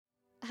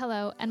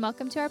Hello, and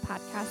welcome to our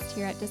podcast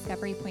here at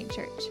Discovery Point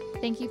Church.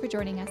 Thank you for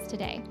joining us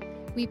today.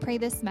 We pray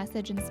this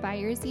message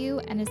inspires you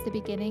and is the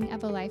beginning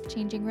of a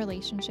life-changing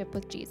relationship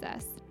with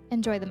Jesus.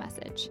 Enjoy the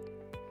message.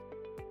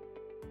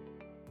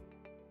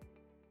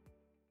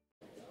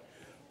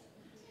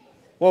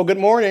 Well, good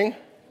morning.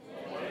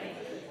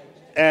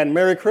 And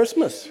Merry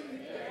Christmas.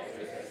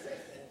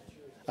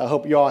 I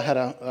hope you all had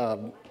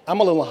I'm a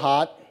little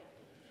hot.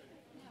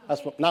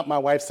 That's not my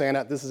wife saying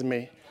that, this is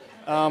me.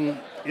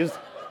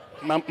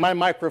 My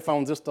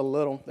microphone's just a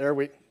little,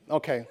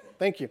 okay,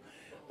 thank you.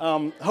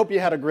 Hope you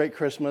had a great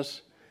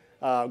Christmas,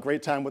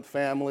 great time with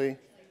family.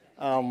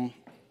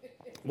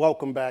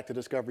 Welcome back to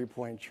Discovery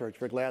Point Church.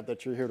 We're glad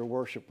that you're here to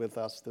worship with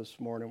us this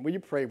morning. Will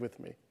you pray with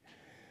me?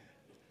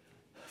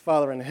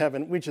 Father in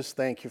heaven, we just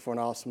thank you for an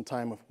awesome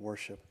time of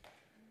worship.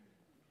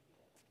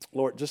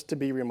 Lord, just to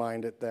be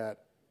reminded that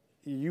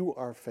you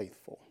are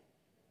faithful.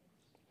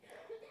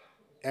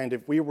 And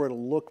if we were to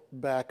look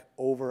back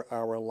over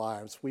our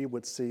lives, we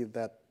would see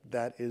that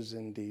that is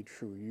indeed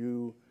true.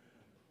 You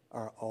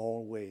are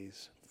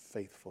always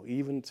faithful,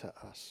 even to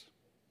us.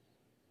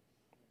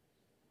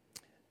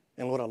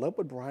 And Lord, I love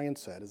what Brian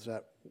said, is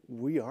that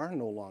we are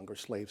no longer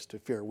slaves to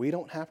fear. We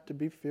don't have to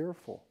be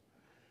fearful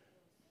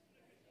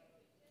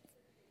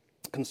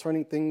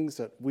concerning things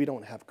that we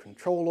don't have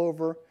control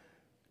over,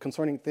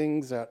 concerning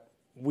things that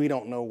we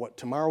don't know what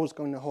tomorrow is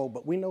going to hold,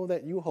 but we know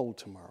that you hold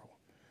tomorrow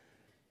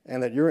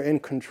and that you're in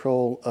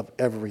control of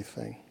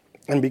everything.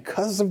 And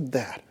because of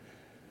that,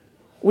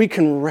 we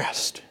can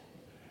rest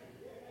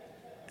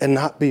and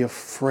not be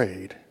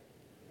afraid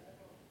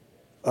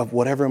of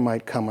whatever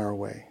might come our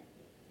way.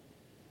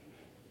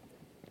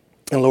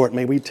 And Lord,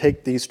 may we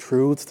take these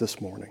truths this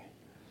morning,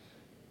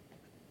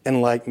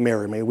 and like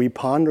Mary, may we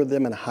ponder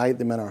them and hide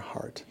them in our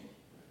heart,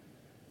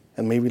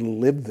 and may we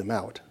live them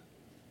out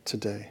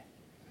today.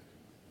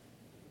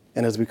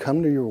 And as we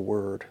come to your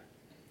word,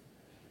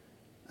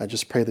 I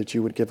just pray that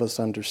you would give us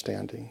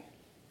understanding,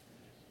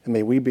 and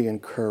may we be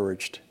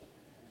encouraged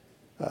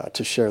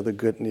to share the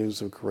good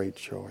news of great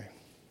joy.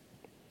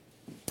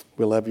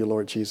 We love you,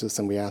 Lord Jesus,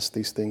 and we ask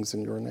these things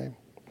in your name.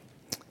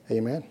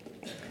 Amen.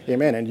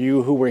 Amen. And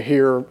you who were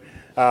here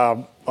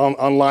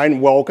online,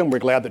 welcome. We're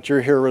glad that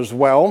you're here as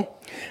well.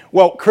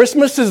 Well,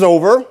 Christmas is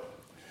over.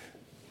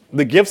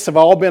 The gifts have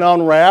all been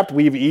unwrapped.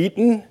 We've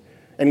eaten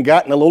and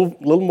gotten a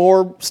little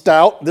more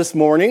stout this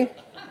morning.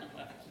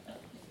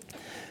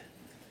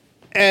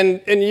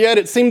 And yet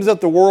it seems that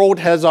the world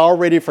has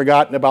already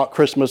forgotten about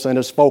Christmas and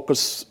is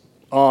focused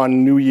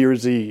on New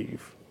Year's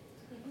Eve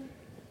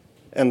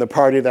and the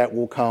party that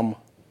will come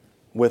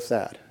with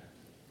that.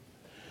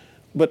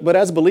 But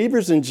as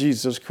believers in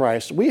Jesus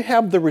Christ, we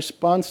have the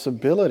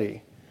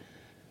responsibility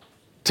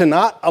to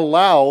not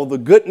allow the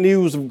good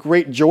news of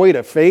great joy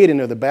to fade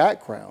into the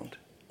background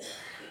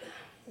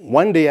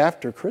one day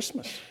after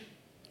Christmas.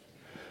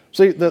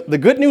 See, the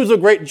good news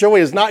of great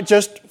joy is not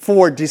just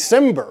for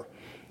December,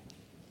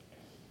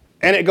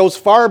 and it goes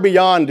far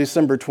beyond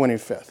December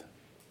 25th.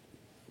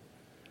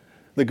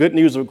 The good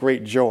news of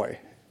great joy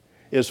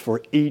is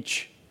for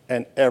each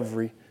and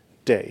every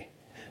day.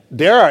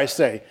 Dare I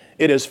say,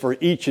 it is for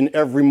each and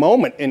every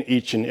moment in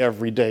each and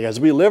every day. As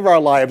we live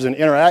our lives and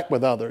interact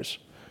with others,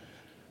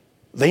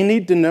 they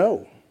need to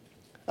know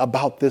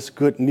about this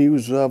good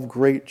news of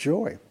great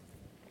joy.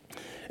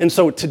 And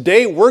so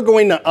today we're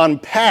going to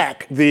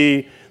unpack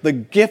the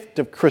gift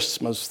of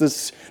Christmas,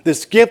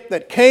 this gift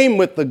that came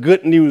with the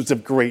good news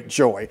of great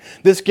joy,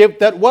 this gift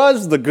that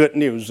was the good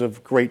news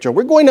of great joy.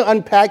 We're going to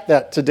unpack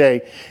that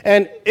today.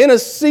 And in a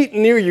seat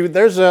near you,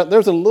 there's a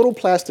little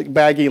plastic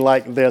baggie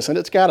like this, and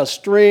it's got a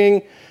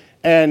string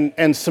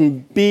and some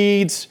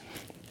beads.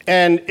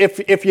 And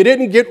if you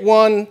didn't get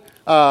one,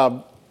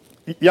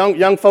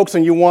 young folks,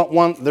 and you want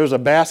one, there's a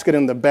basket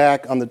in the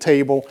back on the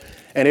table,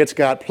 and it's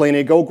got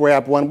plenty. Go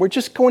grab one. We're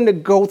just going to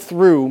go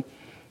through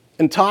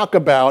and talk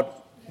about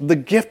the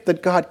gift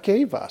that God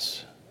gave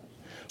us.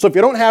 So if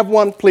you don't have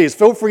one, please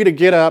feel free to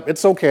get up.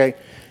 It's okay.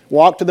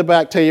 Walk to the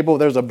back table.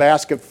 There's a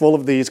basket full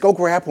of these. Go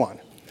grab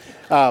one.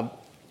 I've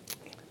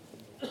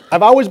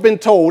always been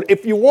told,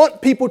 if you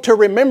want people to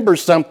remember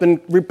something,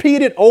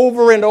 repeat it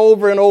over and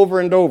over and over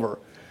and over,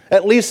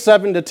 at least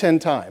 7 to 10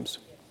 times.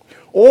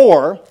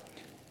 Or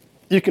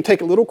you can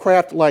take a little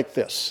craft like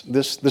this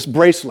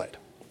bracelet,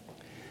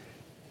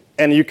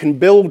 and you can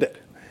build it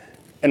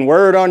and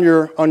wear it on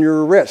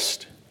your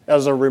wrist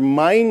as a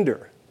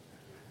reminder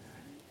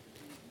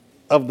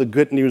of the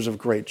good news of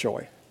great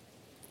joy,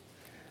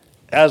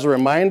 as a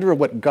reminder of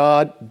what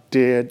God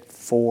did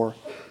for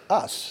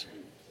us.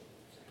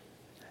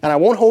 And I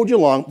won't hold you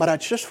long, but I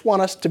just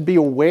want us to be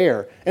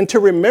aware and to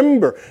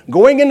remember,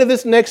 going into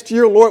this next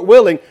year, Lord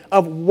willing,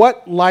 of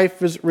what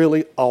life is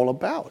really all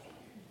about.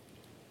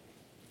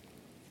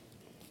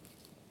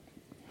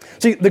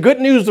 See, the good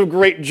news of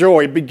great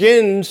joy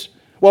begins,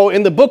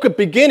 in the book of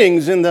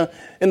beginnings, in the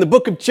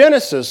book of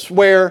Genesis,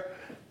 where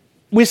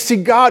we see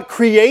God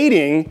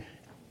creating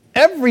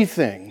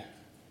everything.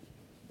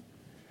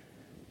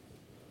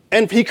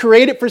 And he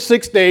created for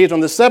 6 days.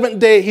 On the seventh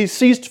day, he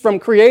ceased from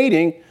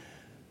creating.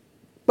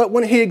 But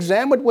when he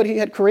examined what he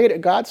had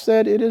created, God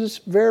said, it is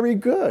very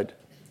good.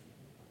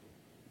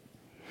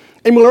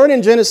 And we learn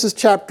in Genesis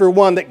chapter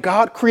 1 that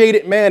God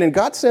created man, and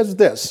God says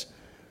this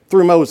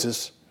through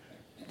Moses.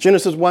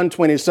 Genesis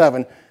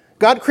 1:27.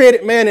 God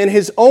created man in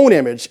his own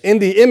image. In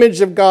the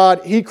image of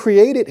God, he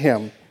created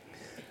him.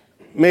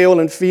 Male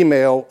and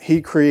female,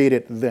 he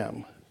created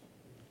them.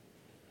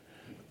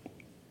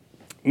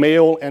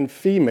 Male and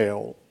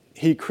female,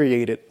 he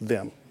created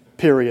them.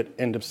 Period.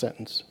 End of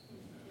sentence.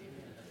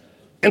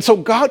 And so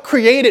God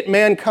created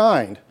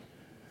mankind,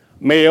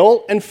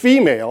 male and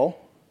female,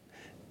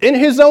 in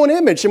his own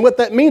image. And what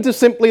that means is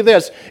simply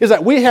this, is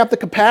that we have the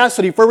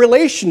capacity for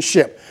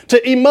relationship,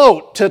 to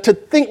emote, to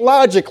think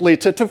logically,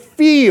 to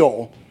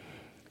feel,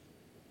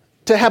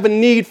 to have a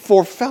need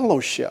for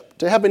fellowship,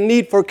 to have a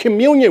need for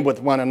communion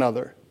with one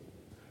another.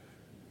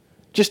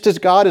 Just as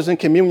God is in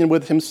communion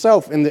with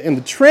himself in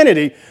the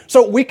Trinity,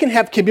 so we can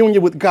have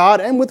communion with God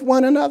and with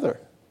one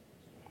another.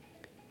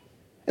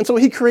 And so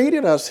he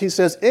created us, he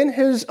says, in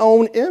his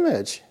own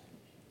image.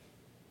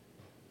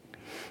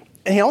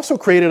 And he also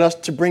created us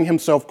to bring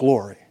himself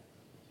glory.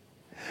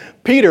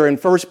 Peter in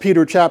 1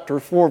 Peter chapter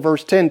 4,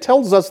 verse 10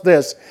 tells us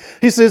this.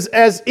 He says,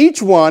 as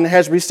each one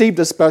has received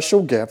a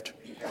special gift,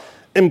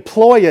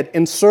 employ it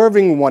in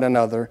serving one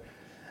another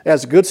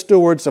as good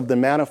stewards of the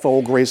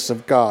manifold grace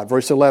of God.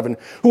 Verse 11,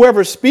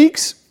 whoever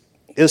speaks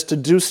is to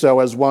do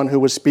so as one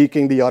who is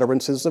speaking the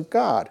utterances of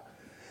God.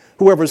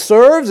 Whoever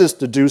serves is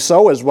to do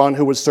so as one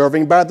who is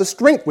serving by the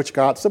strength which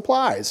God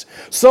supplies,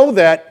 so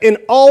that in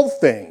all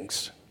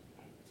things,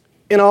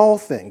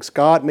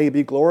 God may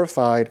be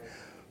glorified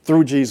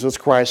through Jesus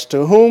Christ,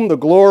 to whom the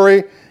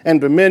glory and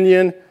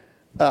dominion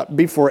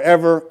be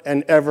forever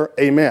and ever.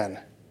 Amen.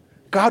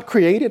 God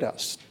created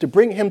us to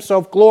bring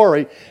himself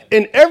glory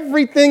in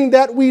everything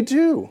that we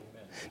do.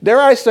 Dare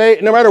I say,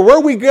 no matter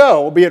where we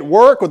go, be it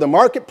work or the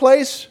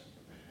marketplace,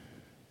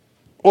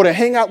 or to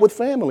hang out with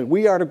family,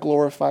 we are to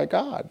glorify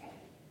God.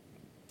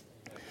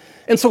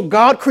 And so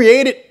God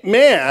created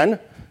man,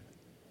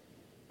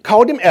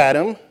 called him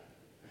Adam,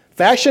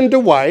 fashioned a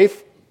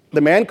wife.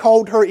 The man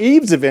called her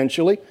Eve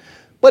eventually,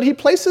 but he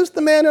places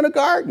the man in a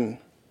garden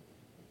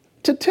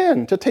to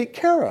tend, to take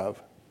care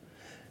of,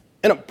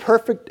 in a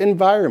perfect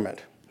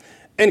environment.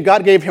 And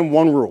God gave him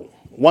one rule,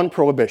 one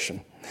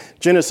prohibition.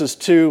 Genesis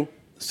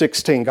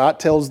 2:16, God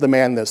tells the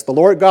man this, the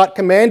Lord God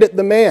commanded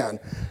the man,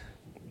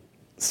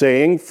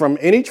 saying, from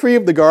any tree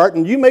of the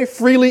garden you may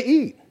freely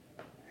eat,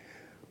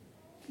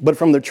 but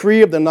from the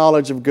tree of the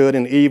knowledge of good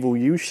and evil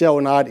you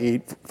shall not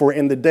eat, for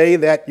in the day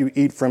that you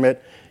eat from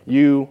it,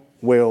 you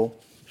will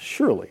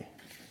surely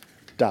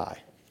die.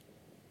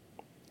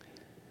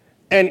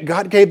 And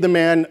God gave the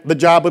man the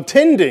job of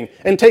tending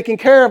and taking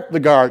care of the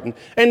garden,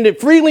 and to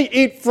freely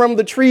eat from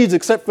the trees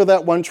except for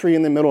that one tree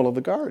in the middle of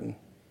the garden.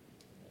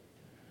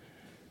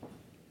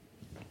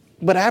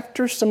 But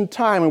after some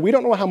time, and we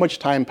don't know how much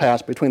time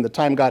passed between the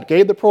time God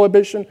gave the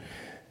prohibition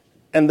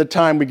and the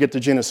time we get to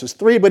Genesis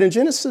 3, but in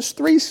Genesis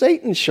 3,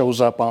 Satan shows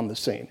up on the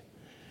scene.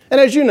 And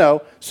as you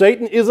know,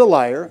 Satan is a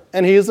liar,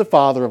 and he is the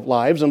father of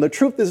lies, and the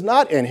truth is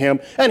not in him,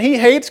 and he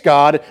hates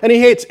God, and he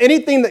hates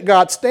anything that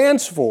God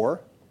stands for,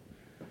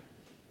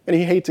 and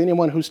he hates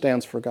anyone who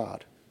stands for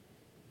God.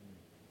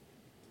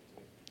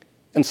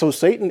 And so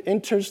Satan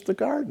enters the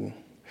garden.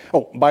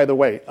 Oh, by the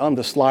way, on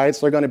the slides,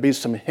 there are going to be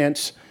some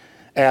hints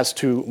as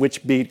to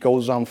which beat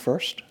goes on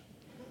first.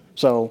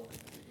 So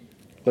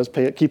let's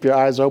keep your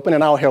eyes open,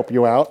 and I'll help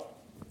you out.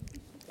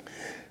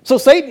 So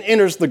Satan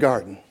enters the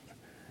garden.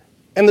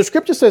 And the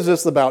scripture says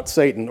this about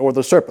Satan, or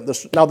the serpent.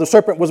 Now, the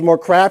serpent was more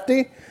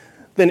crafty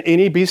than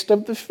any beast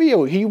of the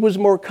field. He was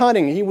more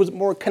cunning. He was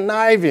more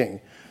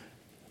conniving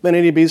than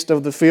any beast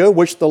of the field,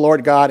 which the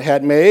Lord God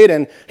had made.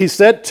 And he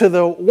said to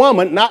the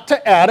woman, not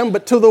to Adam,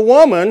 but to the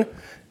woman,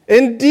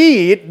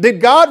 indeed, did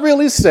God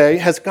really say,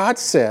 has God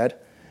said,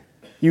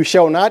 you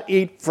shall not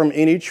eat from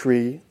any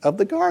tree of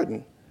the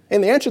garden?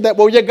 And the answer to that,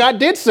 well, yeah, God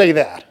did say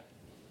that.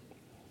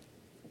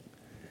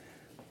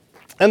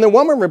 And the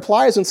woman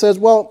replies and says,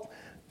 well,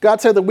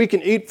 God said that we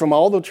can eat from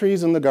all the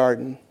trees in the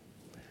garden,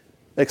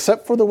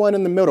 except for the one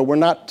in the middle. We're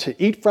not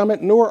to eat from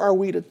it, nor are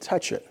we to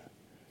touch it.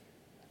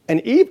 And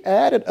Eve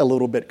added a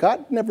little bit.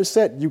 God never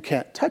said you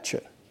can't touch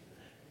it.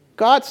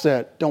 God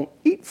said don't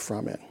eat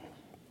from it.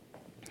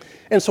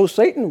 And so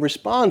Satan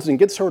responds and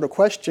gets her to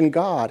question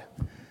God.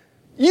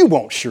 You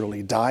won't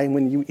surely die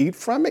when you eat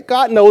from it.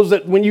 God knows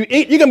that when you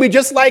eat, you're going to be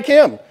just like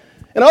him.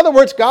 In other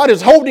words, God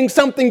is holding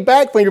something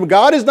back from you.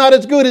 God is not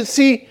as good as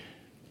he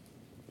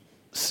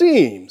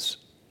seems,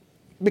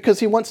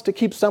 because he wants to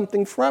keep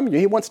something from you.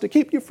 He wants to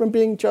keep you from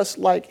being just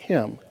like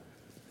him,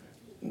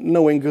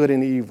 knowing good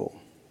and evil.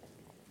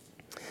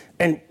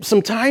 And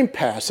some time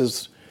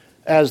passes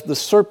as the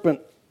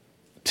serpent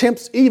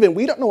tempts Eve, and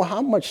we don't know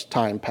how much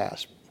time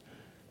passed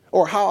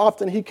or how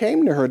often he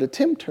came to her to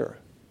tempt her.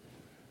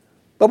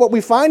 But what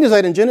we find is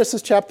that in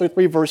Genesis chapter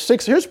 3, verse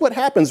 6, here's what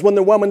happens when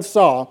the woman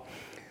saw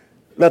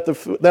that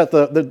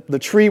the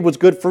tree was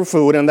good for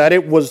food, and that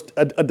it was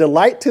a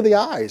delight to the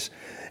eyes,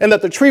 and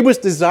that the tree was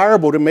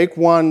desirable to make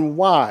one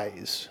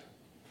wise.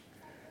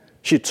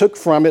 She took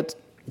from it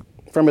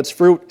from its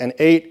fruit and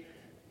ate,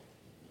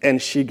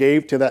 and she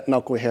gave to that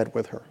knucklehead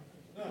with her.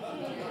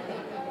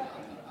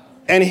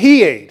 And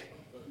he ate.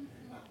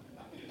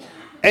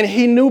 And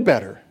he knew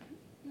better.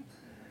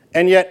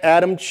 And yet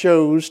Adam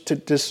chose to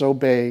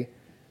disobey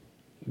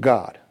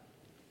God.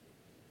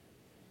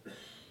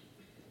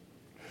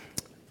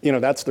 You know,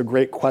 that's the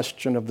great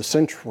question of the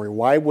century.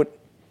 Why would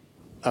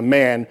a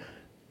man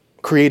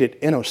created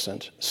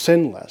innocent,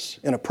 sinless,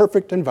 in a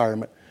perfect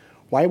environment,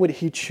 why would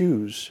he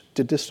choose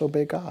to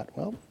disobey God?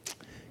 Well,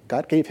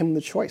 God gave him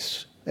the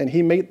choice, and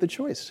he made the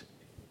choice.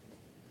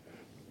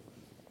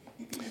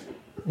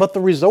 But the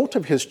result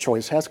of his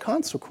choice has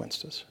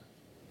consequences.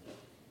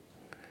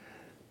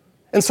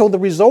 And so the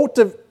result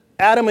of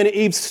Adam and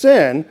Eve's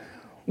sin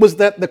was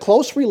that the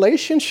close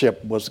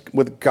relationship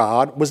with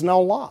God was now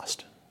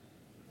lost.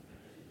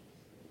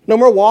 No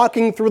more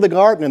walking through the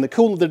garden in the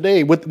cool of the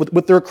day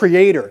with their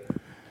Creator.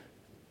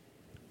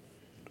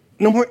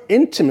 No more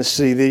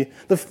intimacy.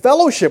 The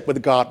fellowship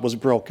with God was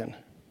broken.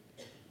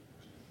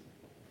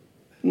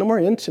 No more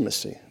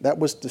intimacy. That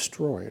was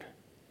destroyed.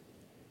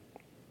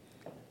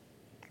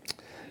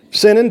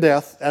 Sin and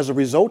death, as a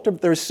result of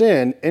their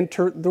sin,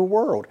 entered the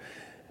world.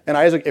 And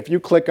Isaac, if you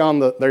click on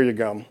there you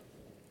go.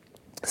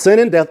 Sin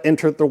and death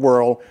entered the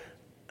world,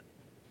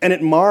 and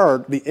it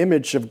marred the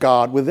image of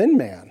God within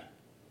man.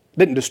 It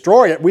didn't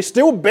destroy it. We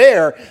still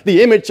bear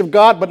the image of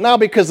God, but now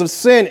because of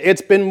sin,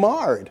 it's been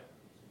marred.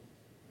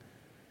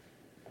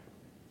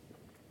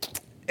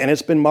 And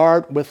it's been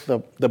marred with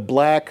the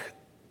black,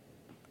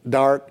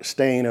 dark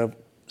stain of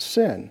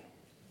sin.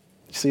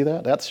 You see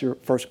that? That's your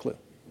first clue.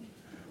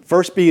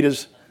 First bead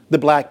is the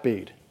black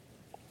bead,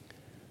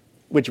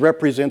 which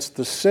represents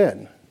the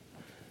sin.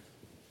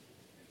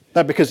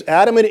 Now, because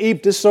Adam and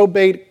Eve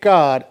disobeyed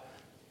God,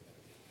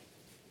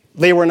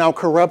 they were now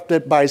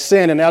corrupted by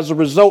sin, and as a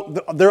result,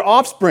 their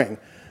offspring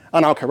are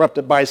now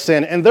corrupted by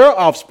sin, and their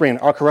offspring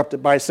are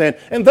corrupted by sin,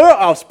 and their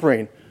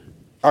offspring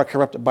are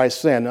corrupted by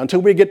sin, until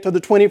we get to the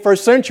 21st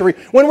century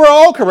when we're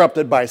all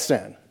corrupted by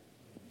sin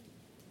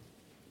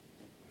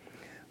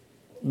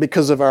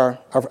because of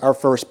our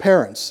first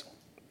parents.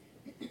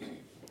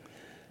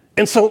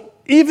 And so,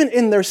 even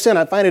in their sin,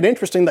 I find it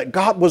interesting that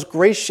God was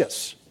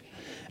gracious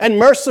and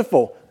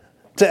merciful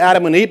to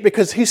Adam and Eve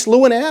because he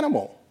slew an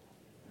animal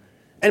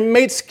and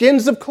made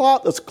skins of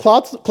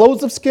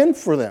clothes of skin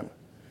for them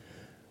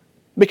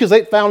because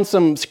they found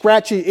some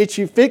scratchy,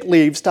 itchy fig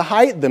leaves to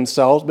hide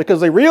themselves because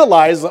they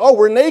realized, oh,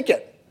 we're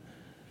naked.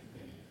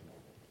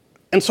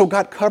 And so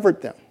God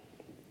covered them.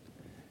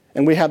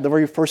 And we have the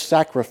very first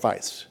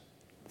sacrifice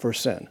for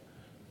sin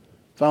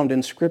found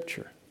in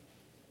Scripture.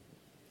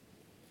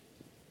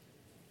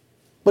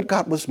 But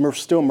God was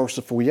still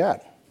merciful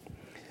yet.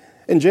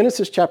 In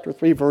Genesis chapter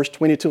 3, verse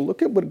 22,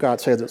 look at what God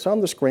says. It's on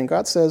the screen.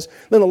 God says,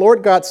 "Then the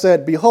Lord God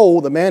said,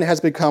 Behold, the man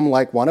has become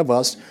like one of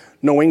us,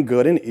 knowing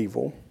good and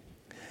evil.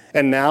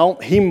 And now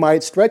he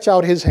might stretch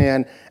out his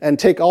hand and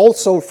take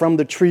also from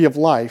the tree of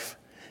life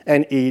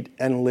and eat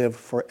and live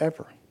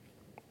forever.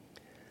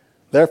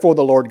 Therefore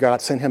the Lord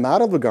God sent him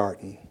out of the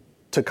garden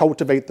to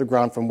cultivate the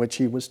ground from which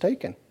he was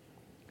taken."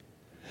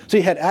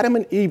 See, had Adam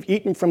and Eve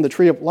eaten from the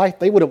tree of life,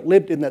 they would have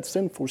lived in that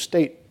sinful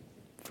state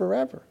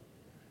forever.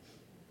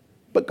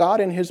 But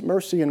God, in his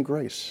mercy and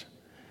grace,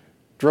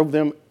 drove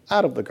them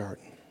out of the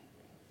garden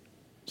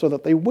so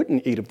that they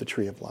wouldn't eat of the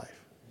tree of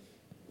life.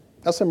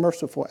 That's a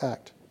merciful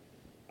act.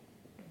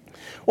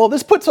 Well,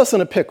 this puts us in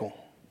a pickle.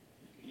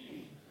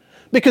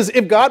 Because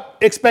if God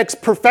expects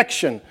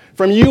perfection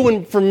from you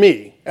and from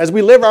me as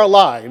we live our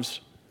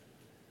lives,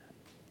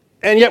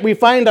 and yet we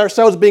find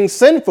ourselves being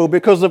sinful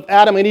because of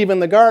Adam and Eve in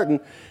the garden,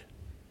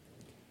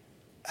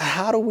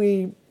 how do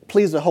we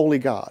please a holy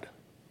God?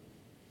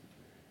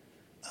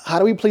 How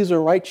do we please a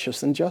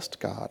righteous and just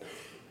God?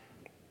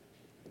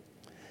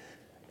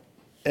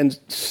 And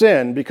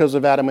sin, because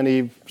of Adam and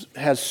Eve,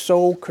 has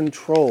so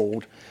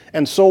controlled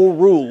and so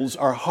rules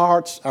our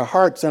hearts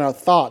and our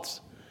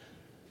thoughts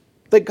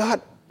that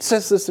God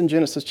says this in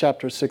Genesis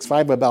chapter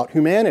 6:5 about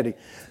humanity.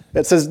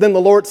 It says, "Then the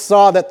Lord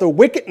saw that the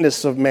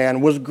wickedness of man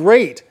was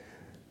great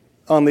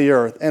on the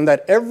earth, and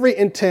that every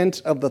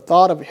intent of the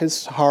thought of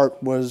his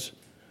heart was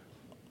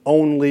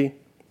only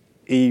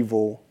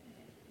evil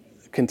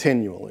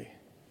continually."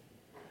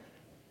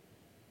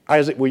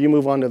 Isaac, will you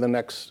move on to the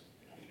next?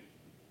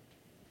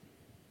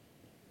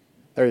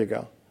 There you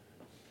go.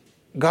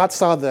 God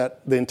saw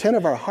that the intent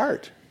of our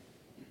heart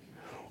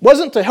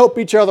wasn't to help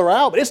each other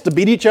out, but it's to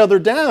beat each other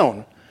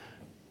down,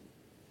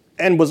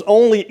 and was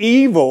only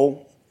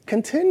evil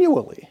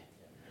continually.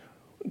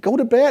 Go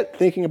to bed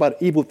thinking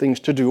about evil things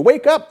to do.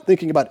 Wake up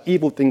thinking about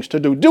evil things to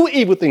do. Do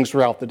evil things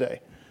throughout the day.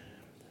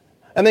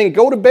 And then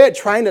go to bed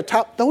trying to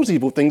top those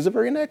evil things the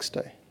very next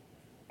day.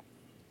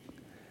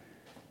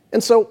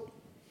 And so,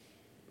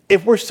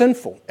 if we're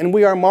sinful and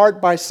we are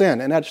marred by sin,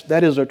 and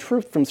that is a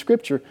truth from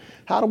Scripture,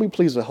 how do we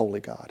please a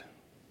holy God?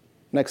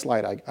 Next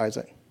slide,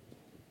 Isaac.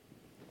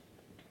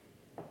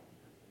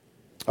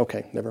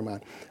 Okay, never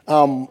mind.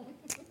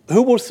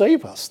 Who will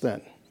save us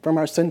then from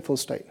our sinful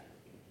state?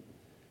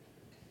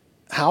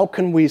 How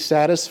can we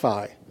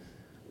satisfy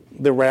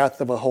the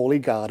wrath of a holy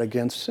God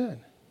against sin?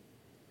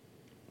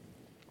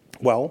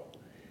 Well,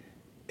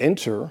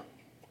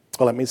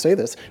 let me say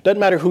this. Doesn't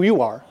matter who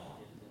you are.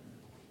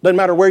 Doesn't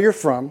matter where you're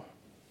from.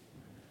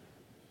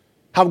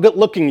 How good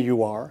looking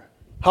you are.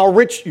 How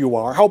rich you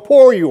are. How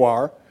poor you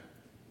are.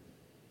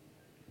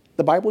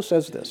 The Bible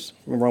says this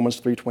in Romans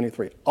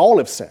 3:23. All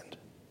have sinned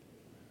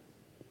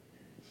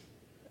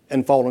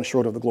and fallen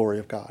short of the glory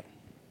of God.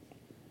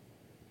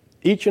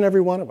 Each and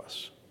every one of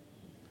us,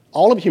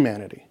 all of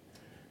humanity,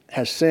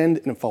 has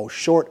sinned and falls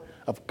short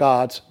of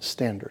God's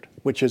standard,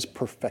 which is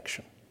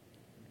perfection.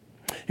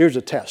 Here's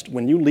a test.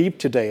 When you leave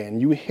today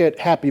and you hit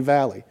Happy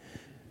Valley,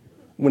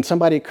 when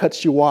somebody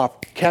cuts you off,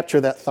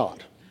 capture that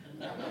thought.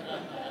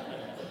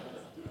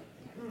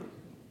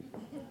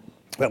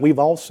 That we've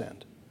all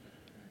sinned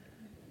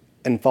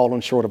and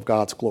fallen short of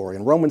God's glory.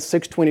 And Romans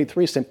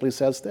 6:23 simply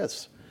says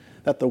this,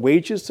 that the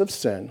wages of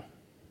sin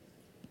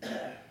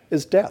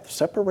is death,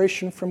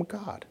 separation from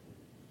God.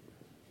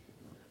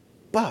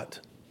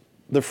 But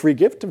the free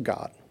gift of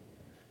God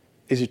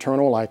is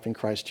eternal life in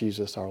Christ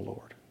Jesus our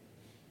Lord.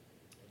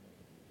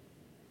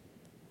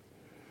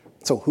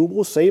 So who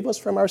will save us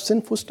from our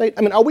sinful state?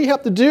 I mean, all we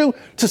have to do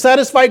to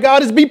satisfy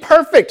God is be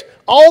perfect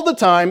all the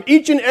time,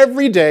 each and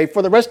every day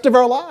for the rest of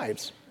our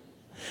lives.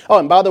 Oh,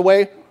 and by the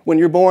way, when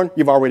you're born,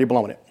 you've already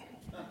blown it.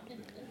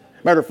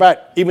 Matter of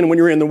fact, even when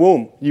you're in the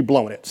womb, you've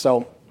blown it.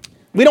 So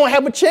we don't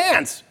have a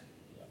chance.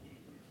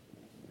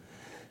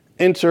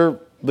 Enter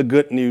the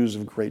good news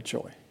of great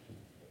joy.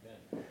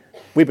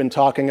 We've been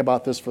talking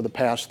about this for the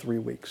past 3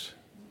 weeks.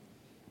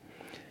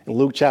 In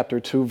Luke chapter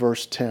 2,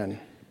 verse 10,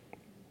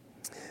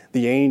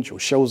 the angel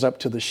shows up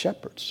to the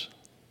shepherds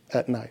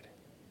at night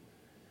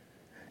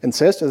and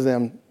says to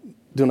them,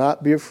 do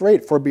not be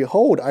afraid, for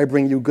behold, I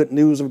bring you good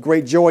news of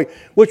great joy,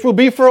 which will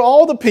be for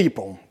all the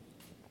people.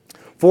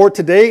 For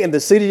today in the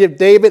city of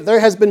David,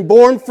 there has been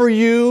born for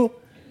you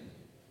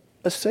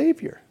a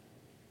Savior.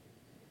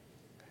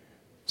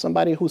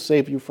 Somebody who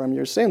saved you from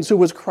your sins, who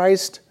was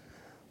Christ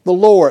the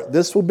Lord.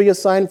 This will be a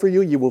sign for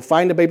you. You will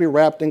find a baby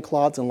wrapped in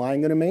cloths and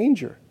lying in a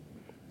manger.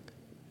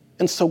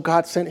 And so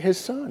God sent his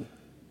son.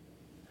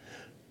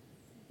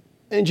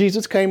 And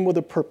Jesus came with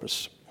a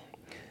purpose.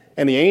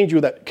 And the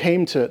angel that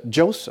came to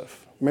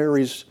Joseph,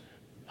 Mary's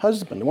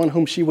husband, the one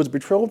whom she was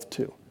betrothed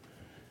to,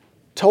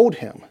 told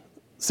him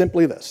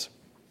simply this,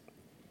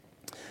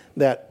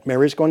 that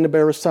Mary's going to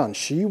bear a son.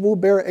 She will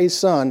bear a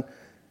son,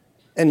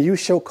 and you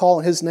shall call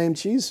his name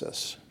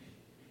Jesus.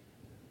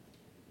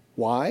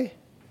 Why?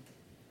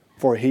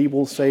 For he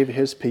will save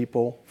his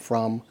people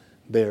from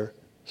their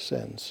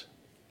sins.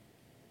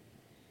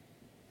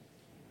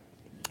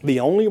 The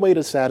only way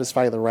to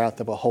satisfy the wrath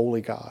of a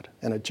holy God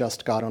and a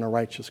just God and a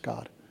righteous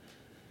God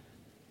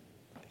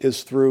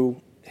is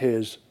through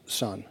his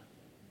Son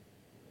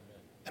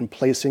and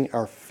placing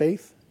our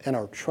faith and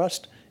our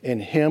trust in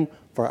him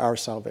for our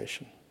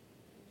salvation.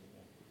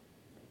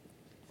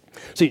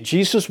 See,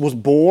 Jesus was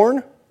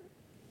born,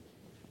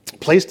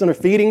 placed in a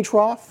feeding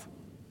trough.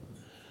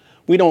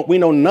 We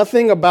know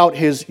nothing about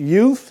his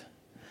youth,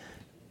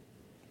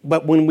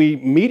 but when we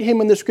meet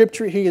him in the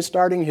scripture, he is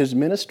starting his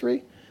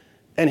ministry.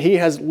 And he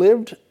has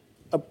lived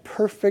a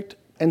perfect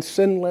and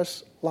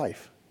sinless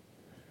life.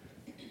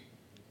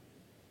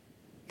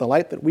 The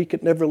life that we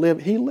could never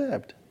live, he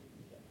lived.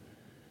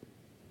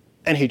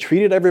 And he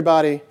treated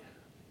everybody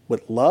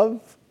with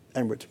love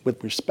and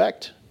with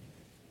respect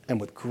and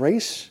with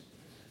grace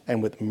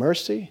and with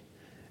mercy.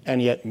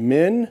 And yet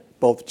men,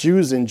 both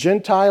Jews and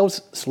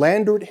Gentiles,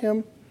 slandered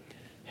him,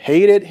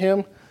 hated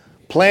him,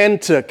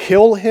 planned to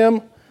kill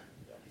him,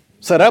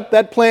 set up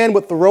that plan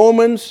with the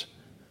Romans,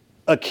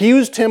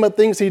 accused him of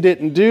things he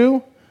didn't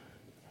do.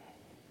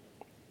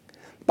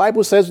 The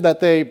Bible says that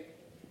they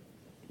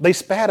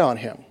spat on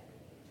him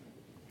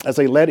as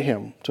they led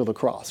him to the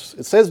cross.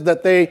 It says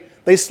that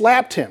they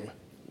slapped him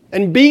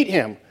and beat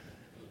him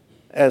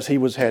as he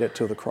was headed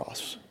to the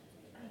cross.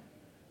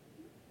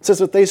 It says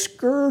that they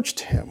scourged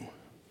him.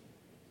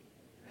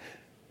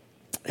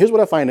 Here's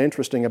what I find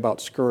interesting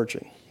about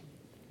scourging.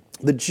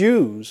 The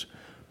Jews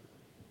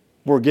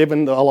were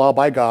given the law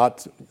by God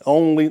to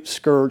only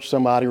scourge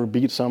somebody or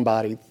beat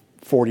somebody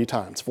 40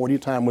 times. 40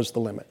 times was the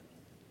limit.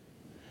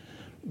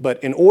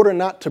 But in order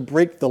not to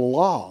break the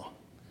law,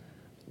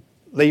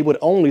 they would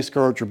only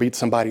scourge or beat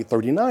somebody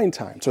 39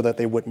 times so that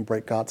they wouldn't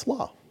break God's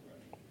law.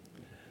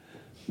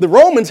 The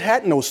Romans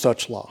had no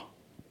such law.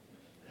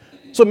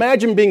 So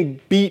imagine being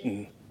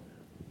beaten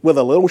with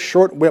a little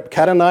short whip,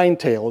 cat o' nine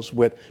tails,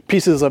 with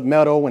pieces of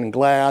metal and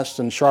glass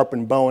and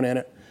sharpened bone in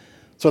it,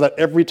 so that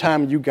every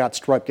time you got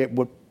struck, it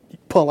would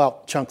pull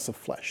out chunks of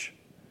flesh.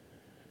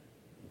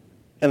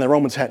 And the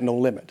Romans had no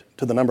limit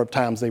to the number of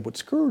times they would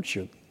scourge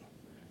you.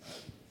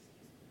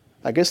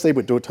 I guess they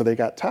would do it till they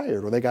got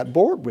tired or they got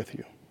bored with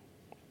you.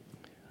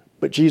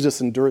 But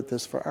Jesus endured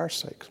this for our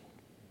sakes.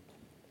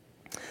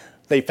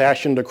 They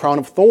fashioned a crown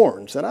of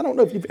thorns. And I don't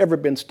know if you've ever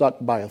been struck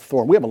by a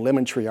thorn. We have a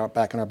lemon tree out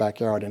back in our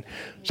backyard. And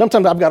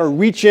sometimes I've got to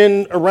reach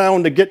in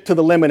around to get to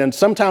the lemon. And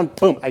sometimes,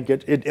 boom,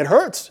 it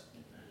hurts.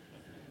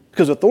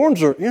 Because the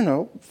thorns are,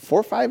 4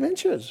 or 5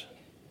 inches.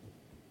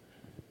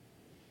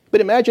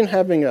 But imagine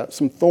having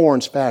some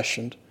thorns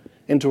fashioned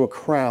into a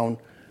crown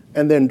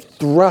and then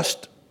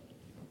thrust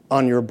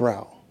on your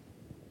brow.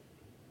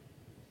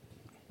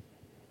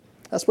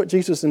 That's what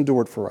Jesus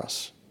endured for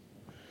us.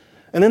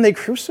 And then they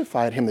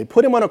crucified him. They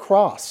put him on a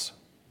cross.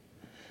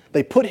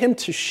 They put him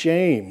to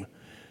shame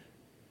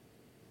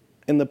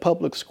in the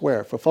public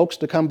square for folks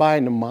to come by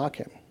and to mock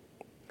him.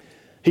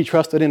 He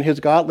trusted in his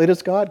God. Let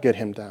his God get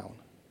him down.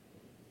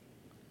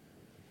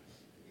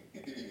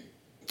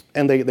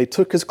 And they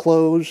took his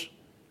clothes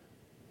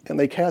and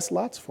they cast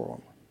lots for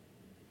him.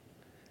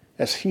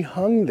 As he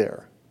hung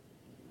there,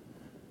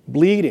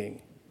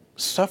 bleeding,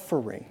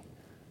 suffering,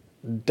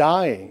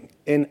 dying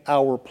in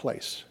our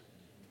place.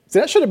 See,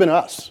 that should have been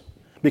us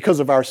because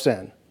of our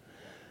sin.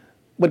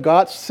 But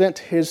God sent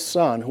his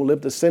Son, who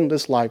lived a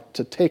sinless life,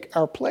 to take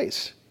our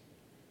place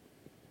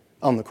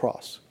on the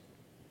cross.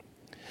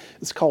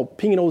 It's called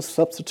penal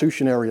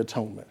substitutionary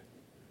atonement.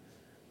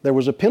 There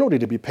was a penalty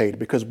to be paid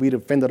because we'd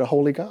offended a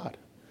holy God.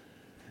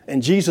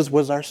 And Jesus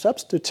was our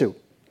substitute.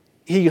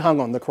 He hung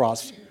on the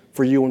cross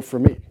for you and for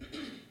me.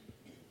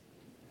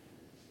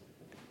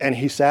 And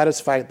he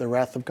satisfied the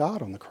wrath of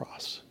God on the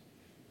cross.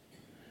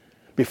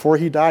 Before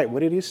he died,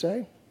 what did he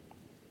say?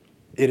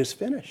 It is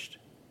finished.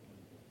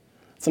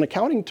 It's an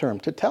accounting term,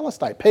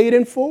 tetelestai, paid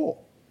in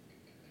full.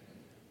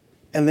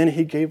 And then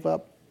he gave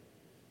up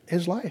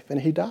his life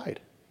and he died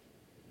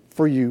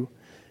for you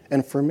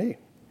and for me.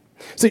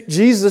 See,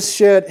 Jesus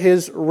shed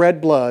his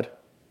red blood.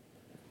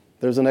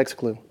 There's the next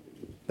clue.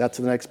 That's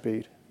the next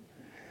bead.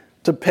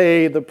 To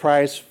pay the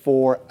price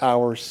for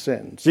our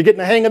sins. You getting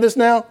the hang of this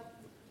now?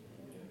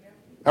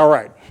 All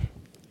right.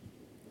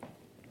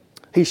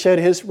 He shed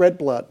his red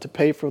blood to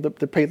pay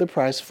the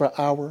price for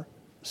our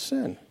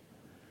sin.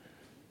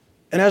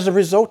 And as a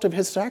result of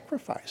his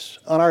sacrifice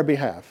on our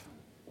behalf,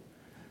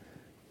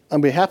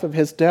 on behalf of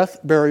his death,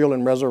 burial,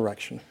 and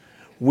resurrection,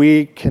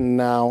 we can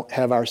now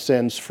have our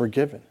sins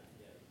forgiven.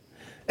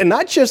 And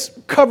not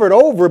just covered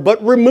over,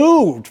 but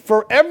removed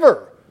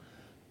forever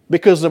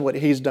because of what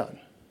he's done.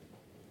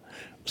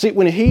 See,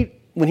 when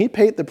he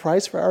paid the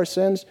price for our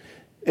sins,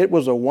 it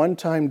was a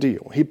one-time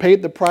deal. He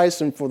paid the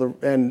price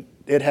and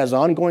it has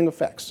ongoing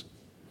effects.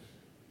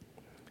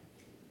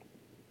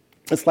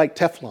 It's like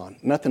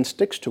Teflon. Nothing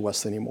sticks to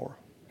us anymore.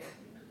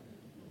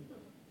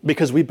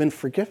 Because we've been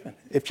forgiven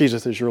if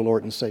Jesus is your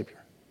Lord and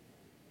Savior.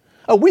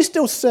 Oh, we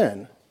still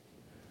sin,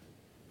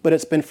 but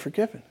it's been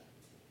forgiven.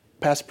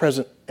 Past,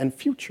 present, and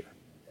future.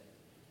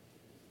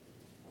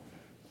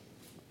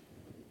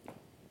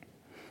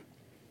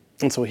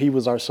 And so he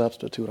was our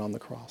substitute on the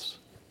cross.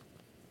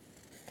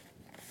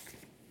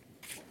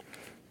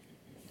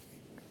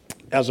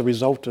 As a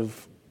result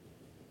of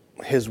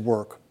his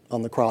work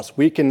on the cross,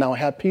 we can now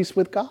have peace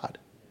with God.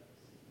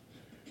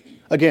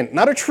 Again,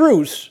 not a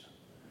truce,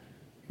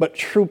 but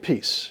true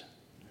peace.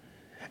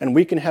 And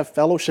we can have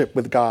fellowship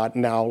with God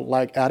now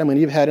like Adam and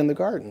Eve had in the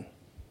garden.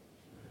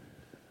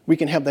 We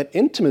can have that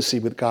intimacy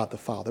with God the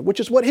Father, which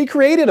is what he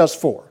created us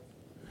for.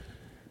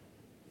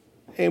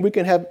 And we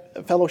can have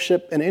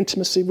fellowship and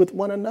intimacy with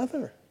one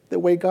another the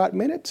way God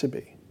meant it to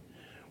be.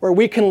 Where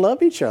we can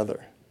love each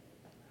other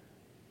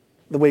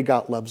the way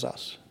God loves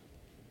us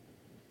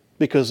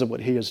because of what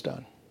he has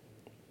done.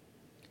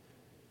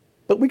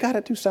 But we got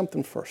to do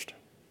something first.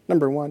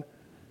 Number one,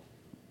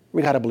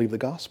 we got to believe the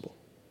gospel.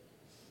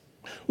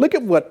 Look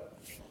at what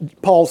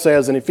Paul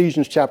says in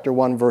Ephesians chapter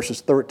 1,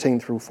 verses 13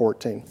 through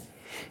 14.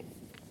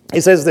 He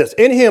says this,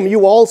 "In him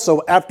you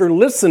also, after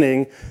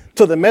listening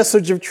to the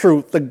message of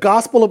truth, the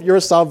gospel of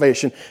your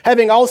salvation,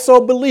 having also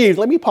believed,"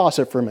 let me pause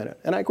here for a minute,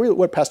 and I agree with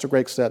what Pastor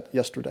Greg said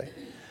yesterday.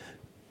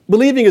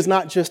 Believing is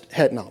not just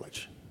head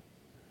knowledge,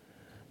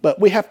 but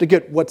we have to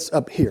get what's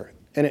up here,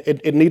 and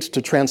it needs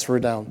to transfer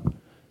down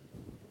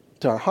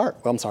to our heart.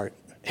 Well, I'm sorry,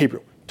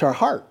 Hebrew. To our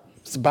heart,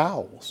 it's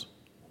bowels.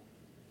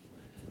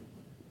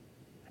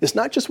 It's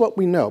not just what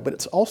we know, but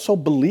it's also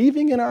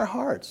believing in our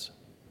hearts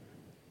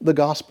the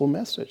gospel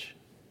message.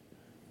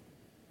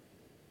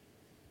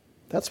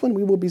 That's when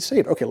we will be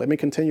saved. Okay, let me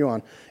continue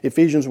on.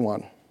 Ephesians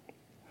 1.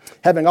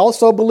 "Having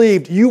also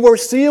believed, you were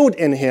sealed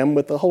in him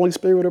with the Holy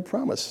Spirit of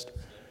promise,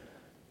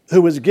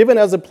 who was given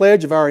as a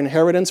pledge of our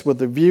inheritance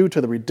with a view to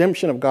the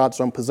redemption of God's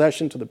own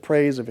possession to the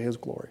praise of his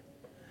glory."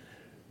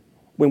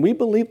 When we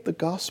believe the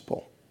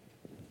gospel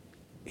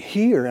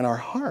here in our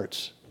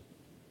hearts,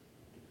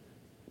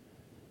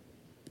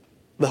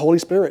 the Holy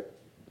Spirit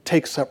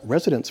takes up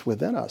residence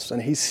within us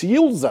and he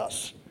seals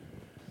us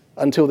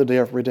until the day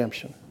of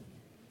redemption.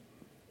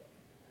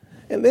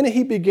 And then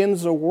he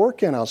begins a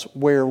work in us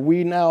where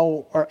we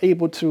now are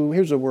able to,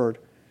 here's a word,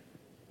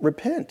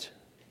 repent.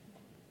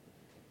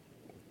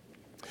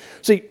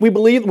 See, when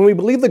we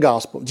believe the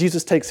gospel,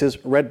 Jesus takes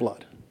his red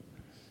blood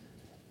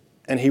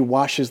and he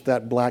washes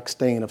that black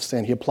stain of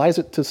sin. He applies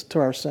it to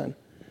our sin.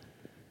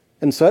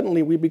 And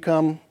suddenly we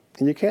become,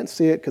 and you can't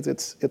see it because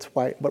it's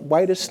white, but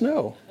white as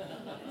snow.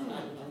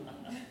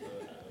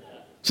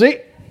 See,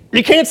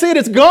 you can't see it,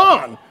 it's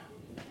gone.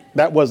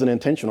 That wasn't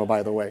intentional,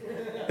 by the way.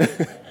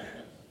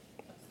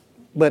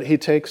 But he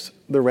takes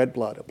the red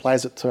blood,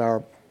 applies it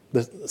to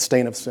the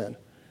stain of sin,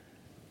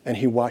 and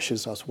he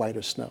washes us white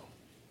as snow.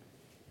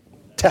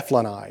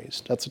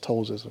 Teflonized. That's a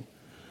Tolzism.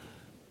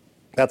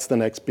 That's the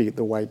next beat,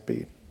 the white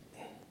beat.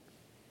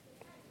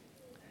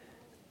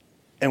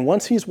 And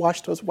once he's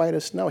washed us white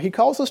as snow, he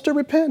calls us to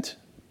repent.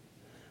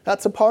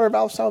 That's a part of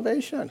our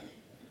salvation.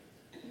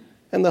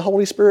 And the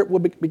Holy Spirit will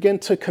begin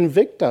to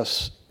convict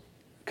us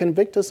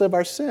of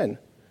our sin,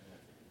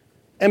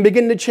 and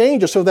begin to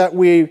change us so that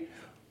we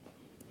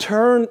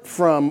turn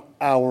from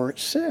our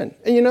sin.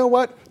 And you know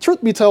what?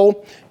 Truth be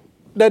told,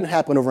 it doesn't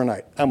happen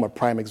overnight. I'm a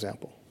prime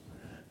example.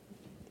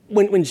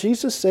 When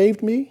Jesus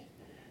saved me,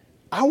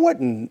 I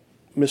wasn't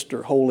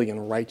Mr. Holy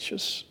and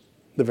Righteous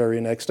the very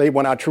next day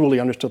when I truly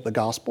understood the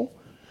gospel.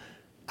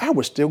 I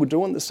was still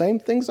doing the same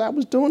things I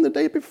was doing the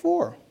day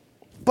before.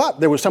 But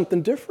there was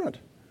something different.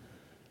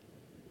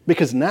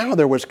 Because now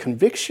there was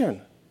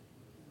conviction.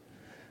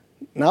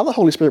 Now the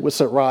Holy Spirit would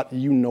say, Rod,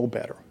 you know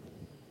better.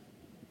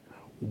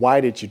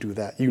 Why did you do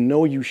that? You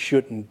know you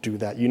shouldn't do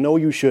that. You know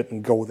you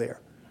shouldn't go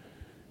there.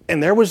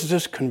 And there was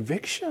this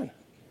conviction.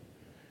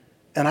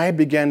 And I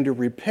began to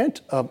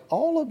repent of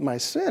all of my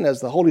sin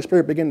as the Holy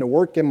Spirit began to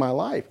work in my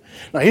life.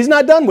 Now, he's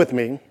not done with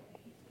me.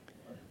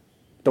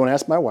 Don't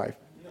ask my wife.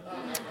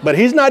 But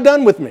he's not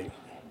done with me.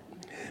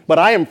 But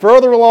I am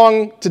further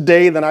along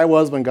today than I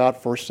was when God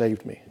first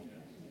saved me.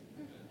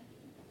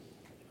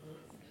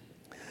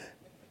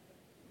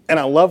 And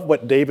I love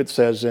what David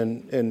says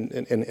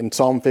in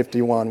Psalm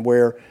 51,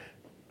 where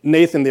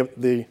Nathan,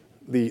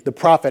 the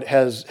prophet,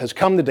 has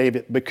come to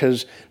David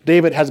because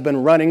David has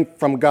been running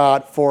from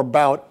God for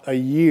about a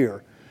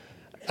year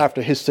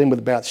after his sin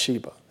with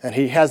Bathsheba, and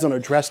he hasn't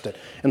addressed it.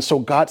 And so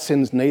God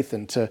sends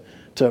Nathan to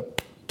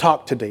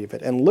talk to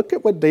David. And look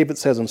at what David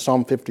says in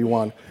Psalm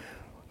 51,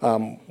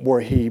 where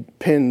he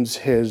pins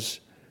his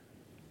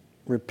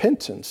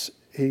repentance.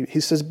 He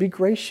says, "Be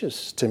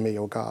gracious to me,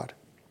 O God,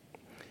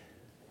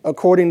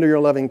 according to your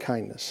loving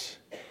kindness,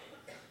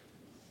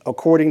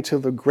 according to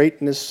the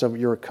greatness of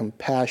your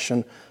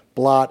compassion,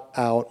 blot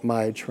out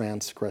my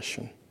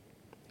transgressions,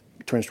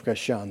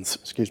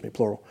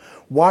 plural.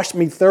 Wash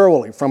me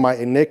thoroughly from my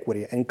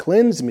iniquity and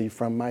cleanse me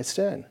from my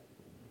sin."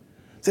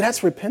 See,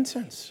 that's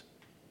repentance,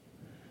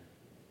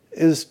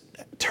 is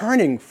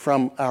turning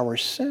from our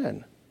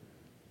sin.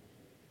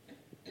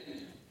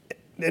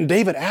 And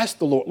David asked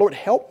the Lord, Lord,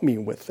 help me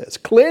with this.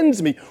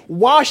 Cleanse me,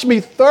 wash me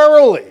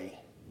thoroughly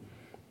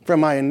from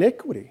my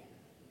iniquity.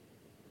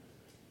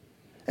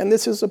 And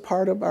this is a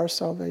part of our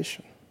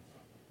salvation.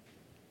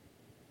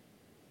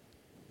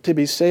 To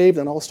be saved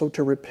and also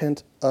to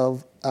repent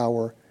of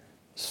our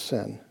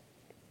sin.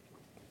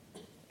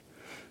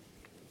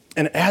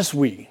 And as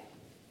we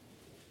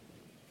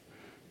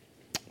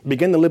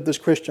begin to live this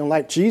Christian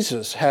life,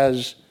 Jesus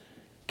has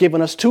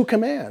given us two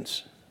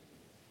commands.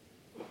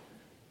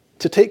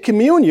 To take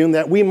communion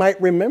that we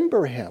might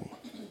remember him.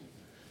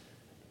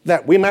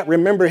 That we might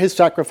remember his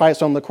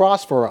sacrifice on the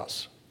cross for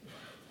us.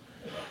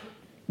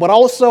 But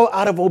also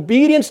out of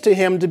obedience to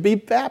him to be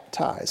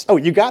baptized. Oh,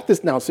 you got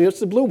this now. See, it's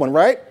the blue one,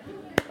 right?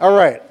 All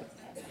right.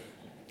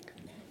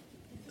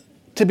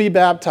 To be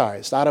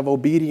baptized out of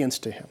obedience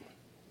to him.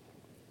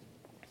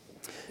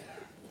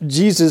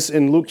 Jesus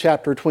in Luke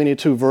chapter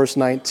 22, verse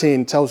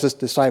 19, tells his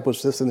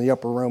disciples this in the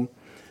upper room.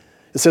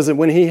 It says that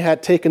when he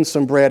had taken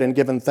some bread and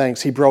given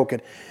thanks, he broke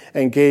it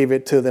and gave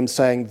it to them,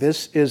 saying,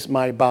 "This is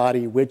my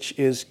body, which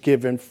is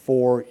given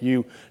for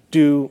you.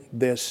 Do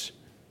this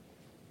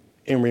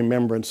in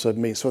remembrance of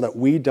me," so that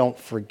we don't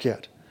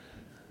forget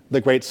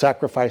the great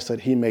sacrifice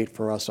that he made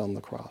for us on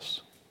the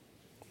cross.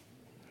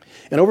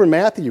 And over in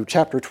Matthew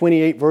chapter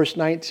 28, verse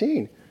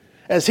 19,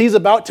 as he's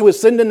about to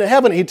ascend into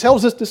heaven, he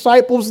tells his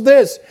disciples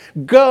this,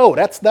 "Go."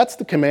 That's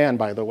the command,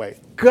 by the way.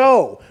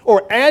 Go.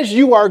 Or as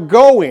you are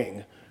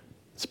going.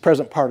 It's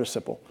present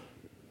participle.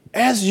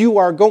 As you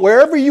are going,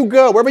 wherever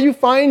you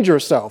find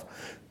yourself,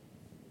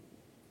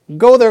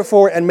 go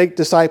therefore and make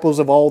disciples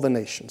of all the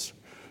nations,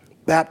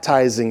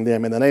 baptizing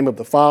them in the name of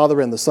the Father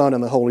and the Son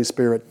and the Holy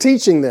Spirit,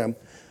 teaching them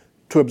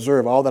to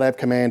observe all that I've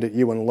commanded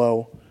you. And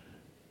lo,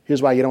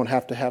 here's why you don't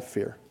have to have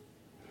fear.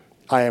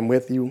 I am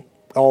with you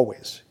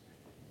always,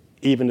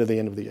 even to the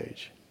end of the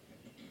age.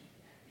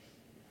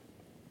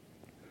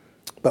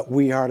 But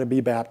we are to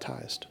be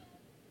baptized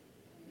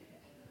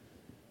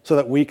so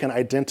that we can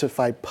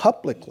identify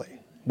publicly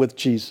with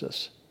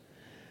Jesus.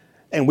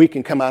 And we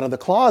can come out of the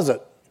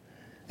closet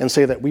and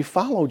say that we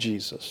follow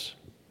Jesus.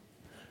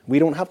 We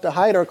don't have to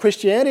hide our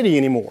Christianity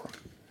anymore.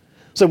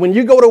 So when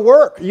you go to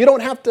work, you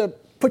don't have to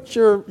put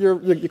your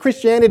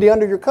Christianity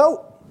under your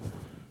coat.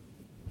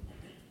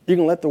 You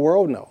can let the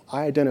world know,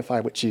 I identify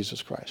with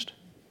Jesus Christ.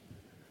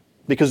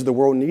 Because the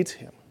world needs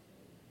him.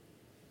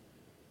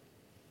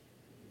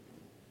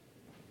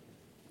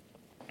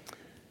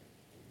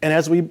 And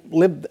as we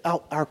live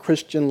out our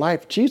Christian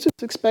life, Jesus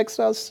expects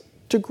us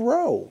to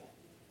grow.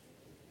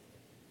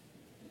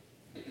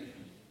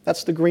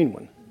 That's the green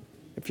one,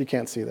 if you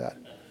can't see that.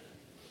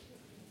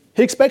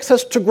 He expects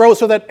us to grow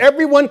so that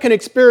everyone can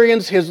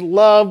experience his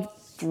love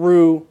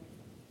through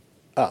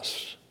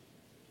us.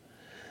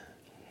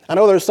 I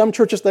know there are some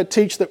churches that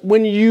teach that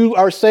when you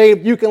are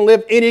saved, you can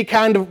live any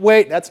kind of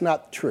way. That's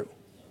not true.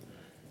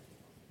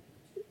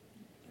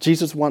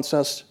 Jesus wants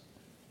us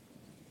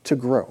to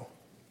grow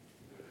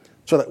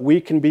so that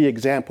we can be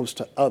examples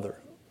to others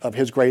of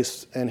his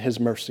grace and his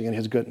mercy and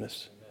his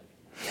goodness.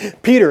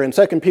 Peter in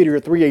 2 Peter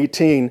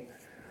 3:18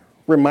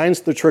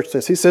 reminds the church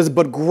this. He says,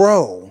 but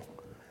grow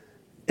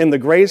in the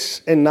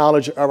grace and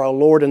knowledge of our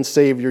Lord and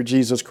Savior,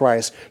 Jesus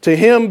Christ. To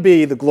him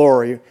be the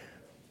glory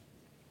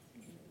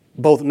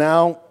both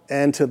now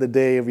and to the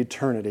day of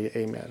eternity.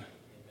 Amen.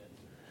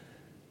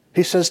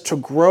 He says to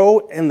grow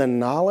in the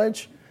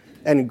knowledge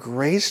and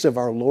grace of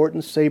our Lord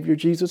and Savior,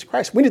 Jesus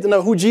Christ. We need to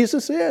know who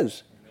Jesus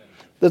is.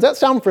 Does that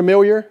sound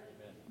familiar?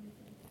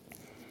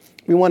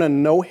 We want to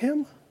know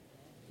him.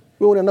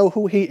 We want to know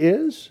who he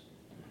is.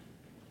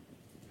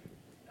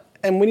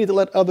 And we need to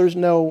let others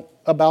know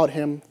about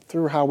him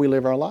through how we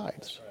live our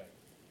lives.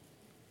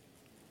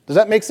 Does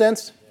that make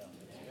sense?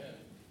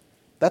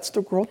 That's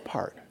the growth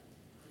part.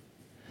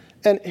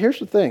 And here's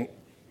the thing.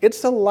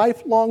 It's a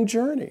lifelong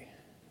journey.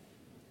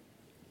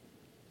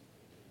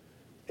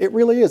 It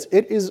really is.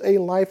 It is a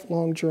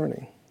lifelong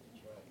journey.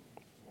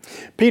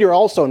 Peter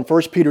also in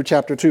 1 Peter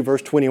chapter 2,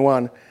 verse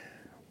 21,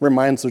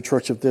 reminds the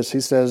church of this. He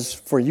says,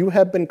 for you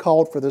have been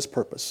called for this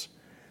purpose,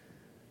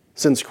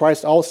 since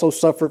Christ also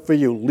suffered for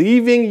you,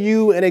 leaving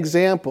an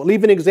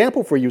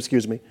example for you,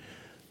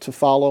 to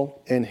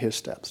follow in his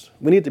steps.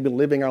 We need to be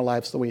living our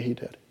lives the way he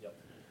did. Yep.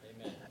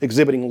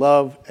 Exhibiting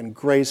love and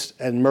grace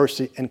and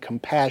mercy and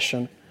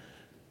compassion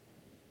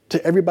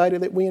to everybody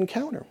that we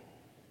encounter.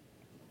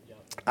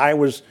 Yep. I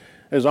was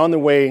on the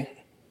way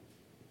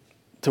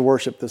to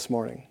worship this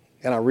morning,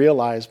 and I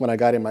realized when I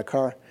got in my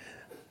car,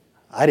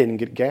 I didn't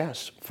get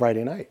gas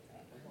Friday night.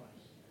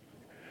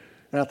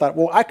 And I thought,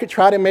 well, I could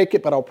try to make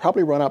it, but I'll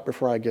probably run out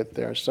before I get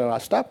there. So I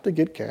stopped to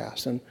get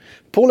gas and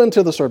pulled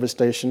into the service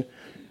station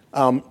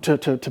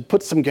to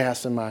put some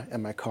gas in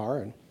my car.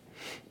 And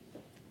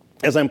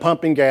as I'm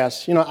pumping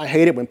gas, I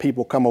hate it when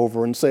people come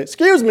over and say,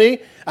 excuse me.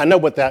 I know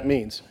what that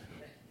means.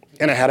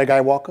 And I had a guy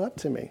walk up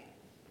to me.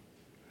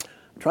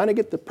 I'm trying to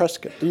get the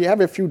Prescott. Do you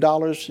have a few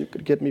dollars you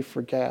could get me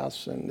for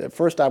gas? And at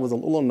first I was a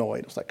little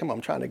annoyed. I was like, come on,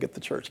 I'm trying to get the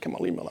church. Come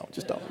on, leave me alone.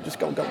 Just go,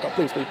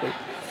 please.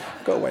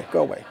 Go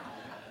away.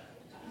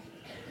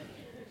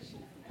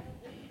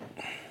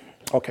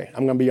 Okay,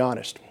 I'm going to be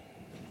honest.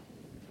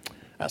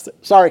 I said,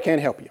 sorry, I can't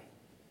help you.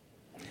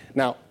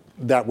 Now,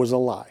 that was a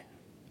lie,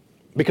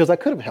 because I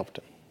could have helped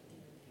him.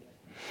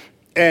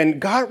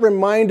 And God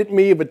reminded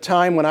me of a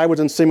time when I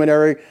was in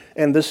seminary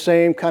and this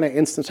same kind of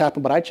instance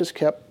happened, but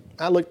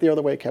I looked the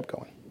other way, kept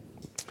going.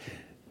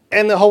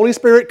 And the Holy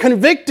Spirit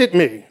convicted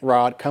me.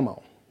 Rod, come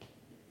on,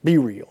 be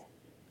real.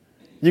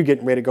 You're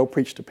getting ready to go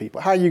preach to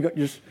people. How are you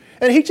going?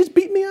 And he just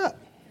beat me up.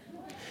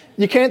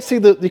 You can't see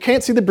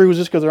the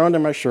bruises because they're under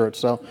my shirt.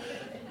 So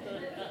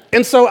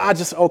I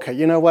just, okay,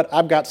 you know what?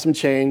 I've got some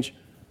change.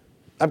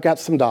 I've got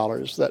some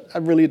dollars that I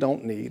really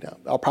don't need.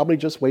 I'll probably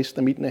just waste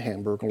them eating a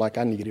hamburger like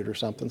I need it or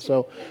something.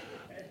 So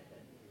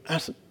I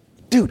said,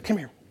 dude, come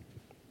here.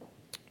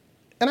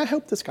 And I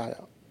helped this guy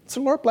out.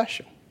 So Lord bless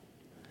you.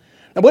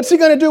 Now what's he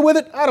going to do with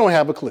it? I don't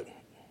have a clue.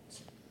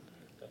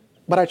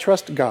 But I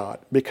trust God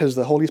because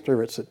the Holy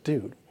Spirit said,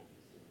 dude,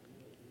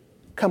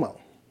 come on.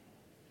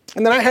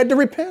 And then I had to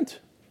repent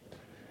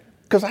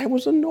because I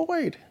was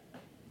annoyed.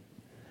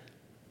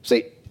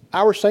 See,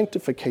 our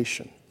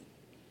sanctification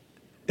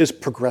is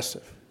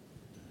progressive.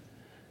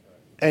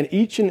 And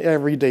each and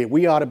every day,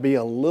 we ought to be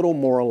a little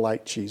more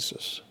like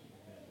Jesus.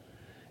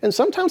 And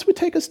sometimes we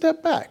take a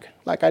step back,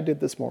 like I did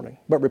this morning.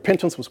 But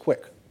repentance was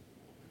quick.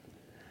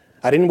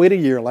 I didn't wait a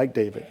year like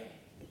David.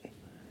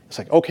 It's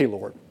like, okay,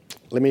 Lord,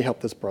 let me help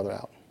this brother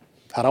out.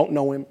 I don't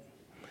know him.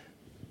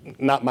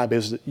 Not my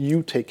business.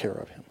 You take care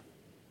of him.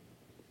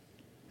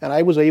 And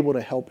I was able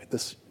to help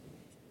this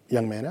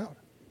young man out.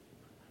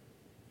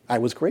 I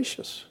was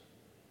gracious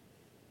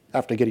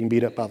after getting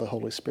beat up by the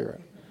Holy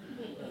Spirit,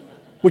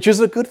 which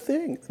is a good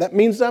thing. That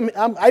means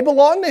I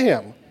belong to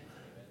him.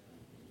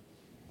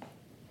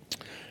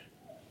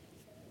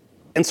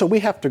 And so we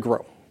have to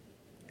grow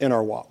in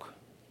our walk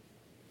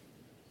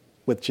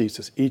with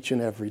Jesus each and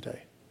every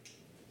day.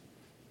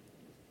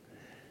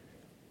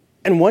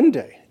 And one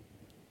day,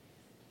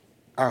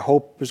 our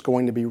hope is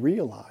going to be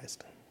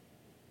realized.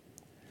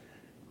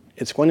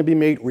 It's going to be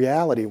made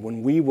reality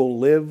when we will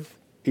live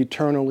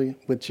eternally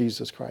with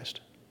Jesus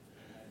Christ.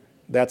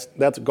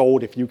 That's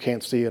gold if you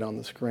can't see it on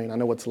the screen. I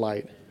know it's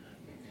light.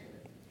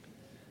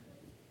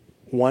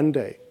 One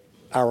day,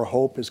 our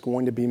hope is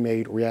going to be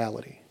made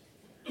reality.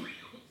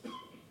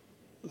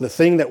 The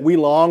thing that we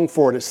long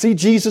for, to see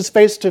Jesus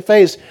face to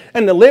face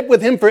and to live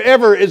with him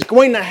forever, is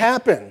going to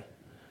happen.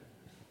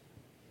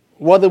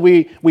 Whether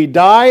we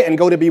die and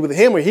go to be with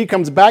him or he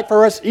comes back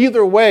for us,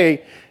 either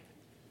way,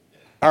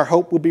 our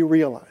hope will be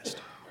realized.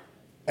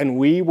 And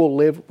we will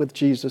live with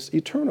Jesus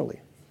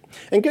eternally.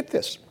 And get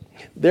this,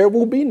 there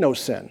will be no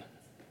sin.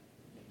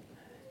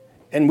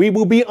 And we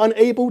will be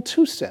unable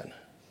to sin.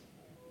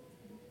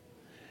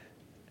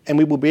 And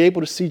we will be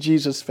able to see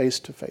Jesus face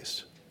to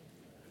face.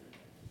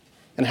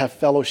 and have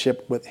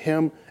fellowship with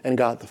him and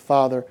God the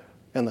Father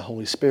and the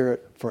Holy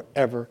Spirit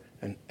forever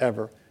and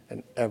ever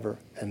and ever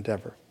and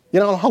ever. You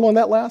know how long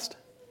that lasts?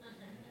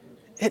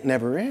 It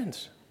never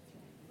ends.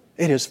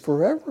 It is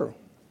forever.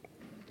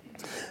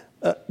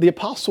 The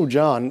Apostle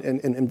John,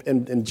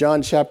 in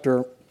John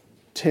chapter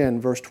 10,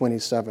 verse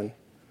 27,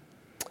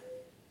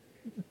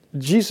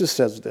 Jesus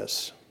says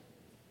this.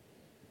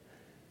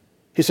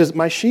 He says,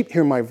 "My sheep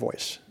hear my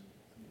voice,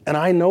 and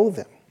I know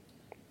them,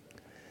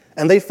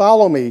 and they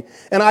follow me,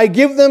 and I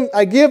give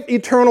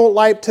eternal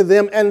life to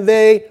them, and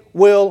they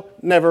will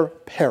never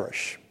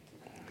perish,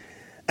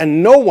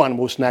 and no one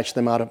will snatch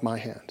them out of my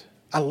hand."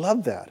 I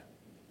love that.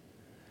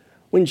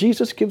 When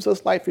Jesus gives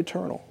us life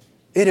eternal,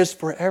 it is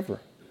forever.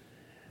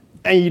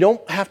 And you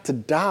don't have to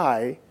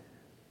die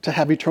to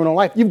have eternal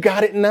life. You've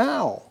got it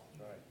now.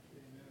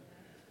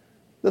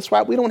 That's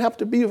why we don't have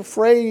to be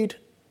afraid.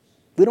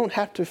 We don't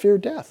have to fear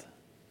death.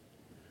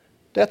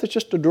 Death is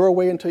just a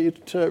doorway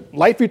into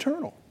life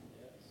eternal.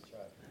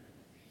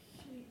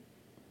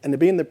 And to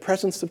be in the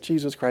presence of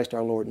Jesus Christ,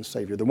 our Lord and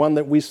Savior, the one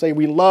that we say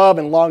we love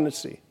and long to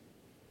see.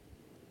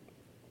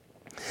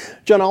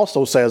 John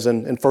also says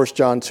in 1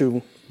 John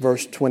 2,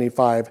 verse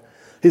 25,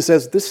 he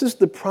says, "This is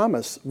the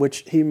promise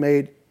which he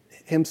made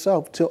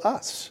himself to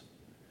us,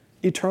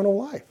 eternal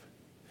life."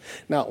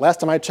 Now, last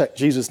time I checked,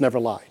 Jesus never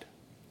lied.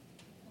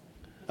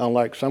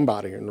 Unlike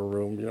somebody in the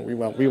room,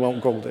 we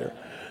won't go there.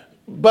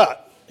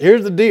 But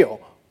here's the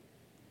deal.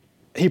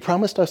 He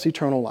promised us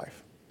eternal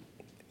life.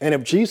 And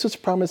if Jesus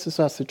promises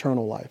us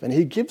eternal life, and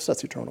he gives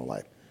us eternal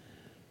life,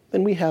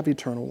 then we have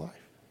eternal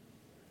life.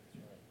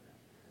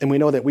 And we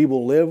know that we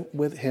will live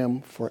with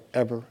him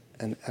forever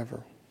and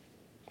ever.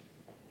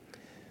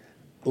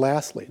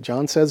 Lastly,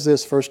 John says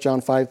this, 1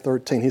 John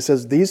 5:13. He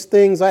says, "These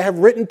things I have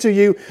written to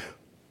you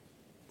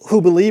who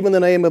believe in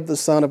the name of the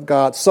Son of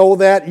God, so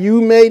that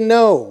you may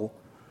know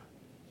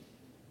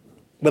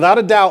without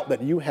a doubt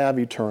that you have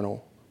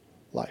eternal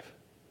life."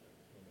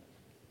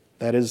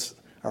 That is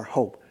our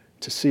hope,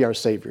 to see our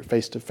Savior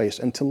face to face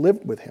and to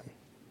live with him.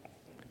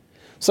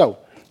 So,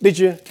 did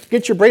you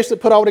get your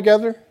bracelet put all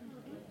together?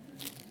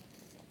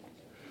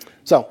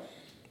 So,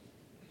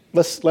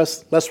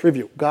 let's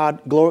review.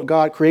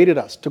 God created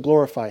us to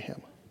glorify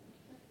him,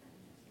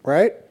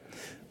 right?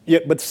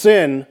 Yet, but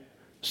sin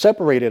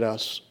separated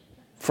us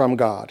from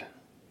God.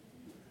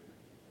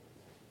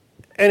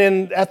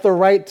 And at the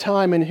right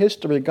time in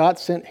history, God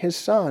sent his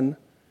Son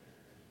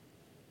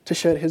to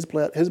shed his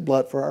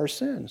blood for our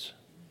sins.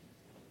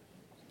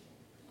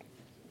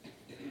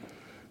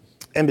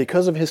 And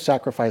because of his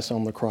sacrifice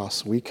on the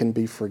cross, we can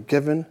be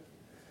forgiven.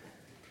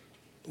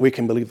 We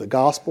can believe the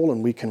gospel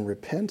and we can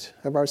repent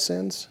of our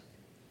sins.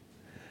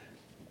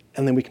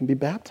 And then we can be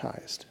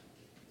baptized.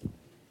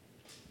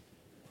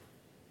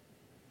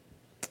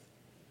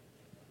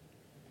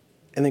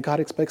 And then God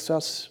expects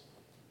us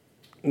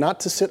not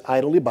to sit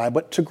idly by,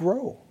 but to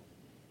grow.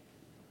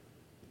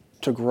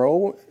 To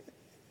grow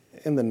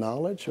in the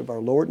knowledge of our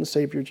Lord and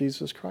Savior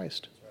Jesus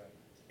Christ.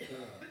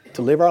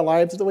 To live our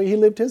lives the way he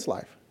lived his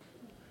life.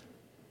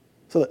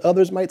 So that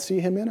others might see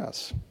him in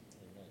us.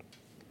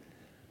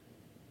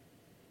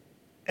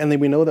 And then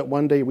we know that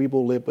one day we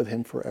will live with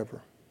him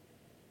forever.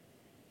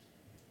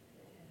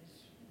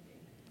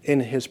 In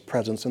his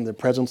presence, in the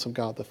presence of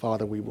God the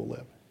Father, we will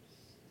live.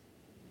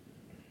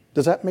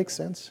 Does that make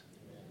sense?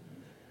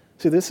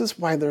 See, this is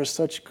why there's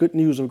such good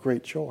news of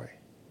great joy.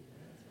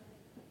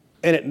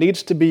 And it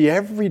needs to be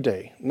every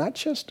day, not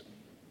just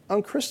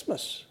on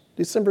Christmas,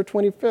 December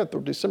 25th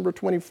or December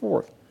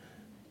 24th.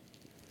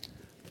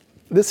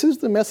 This is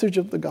the message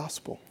of the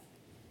gospel.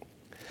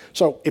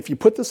 So if you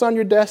put this on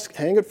your desk,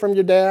 hang it from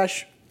your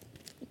dash,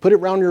 put it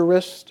around your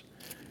wrist,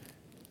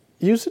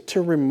 use it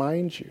to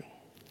remind you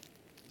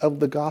of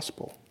the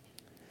gospel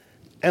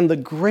and the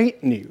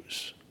great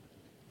news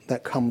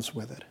that comes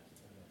with it.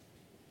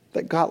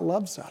 That God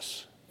loves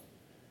us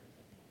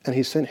and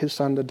he sent his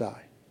Son to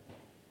die.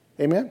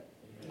 Amen?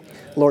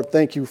 Lord,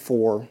 thank you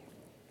for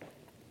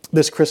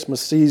this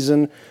Christmas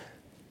season.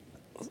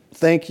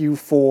 Thank you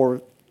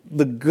for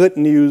the good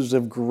news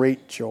of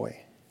great joy.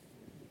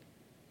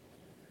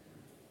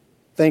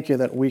 Thank you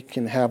that we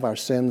can have our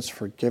sins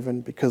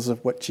forgiven because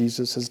of what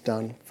Jesus has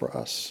done for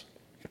us.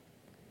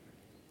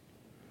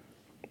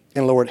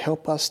 And Lord,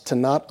 help us to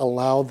not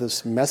allow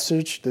this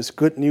message, this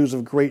good news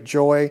of great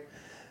joy,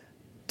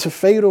 to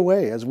fade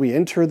away as we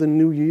enter the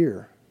new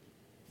year.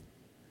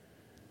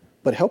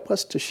 But help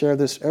us to share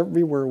this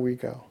everywhere we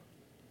go,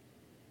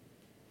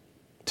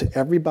 to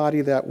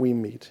everybody that we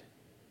meet.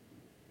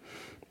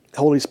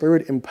 Holy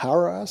Spirit,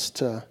 empower us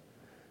to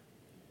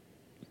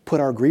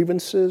put our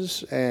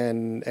grievances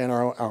and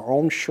our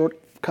own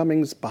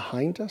shortcomings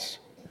behind us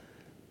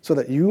so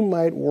that you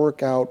might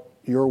work out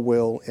your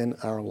will in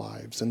our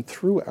lives and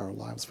through our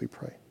lives, we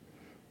pray.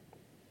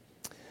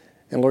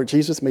 And Lord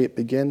Jesus, may it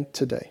begin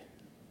today.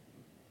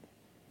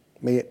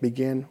 May it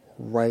begin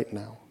right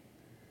now.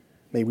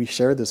 May we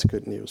share this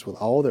good news with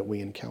all that we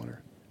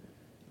encounter.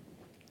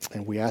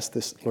 And we ask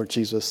this, Lord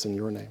Jesus, in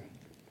your name.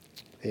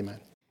 Amen.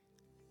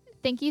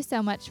 Thank you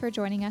so much for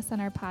joining us on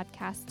our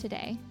podcast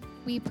today.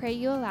 We pray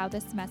you allow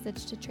this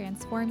message to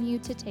transform you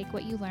to take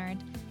what you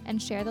learned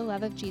and share the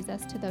love of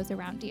Jesus to those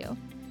around you.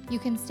 You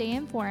can stay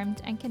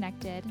informed and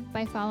connected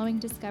by following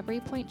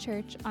Discovery Point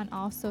Church on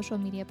all social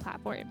media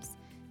platforms.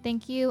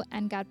 Thank you,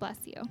 and God bless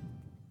you.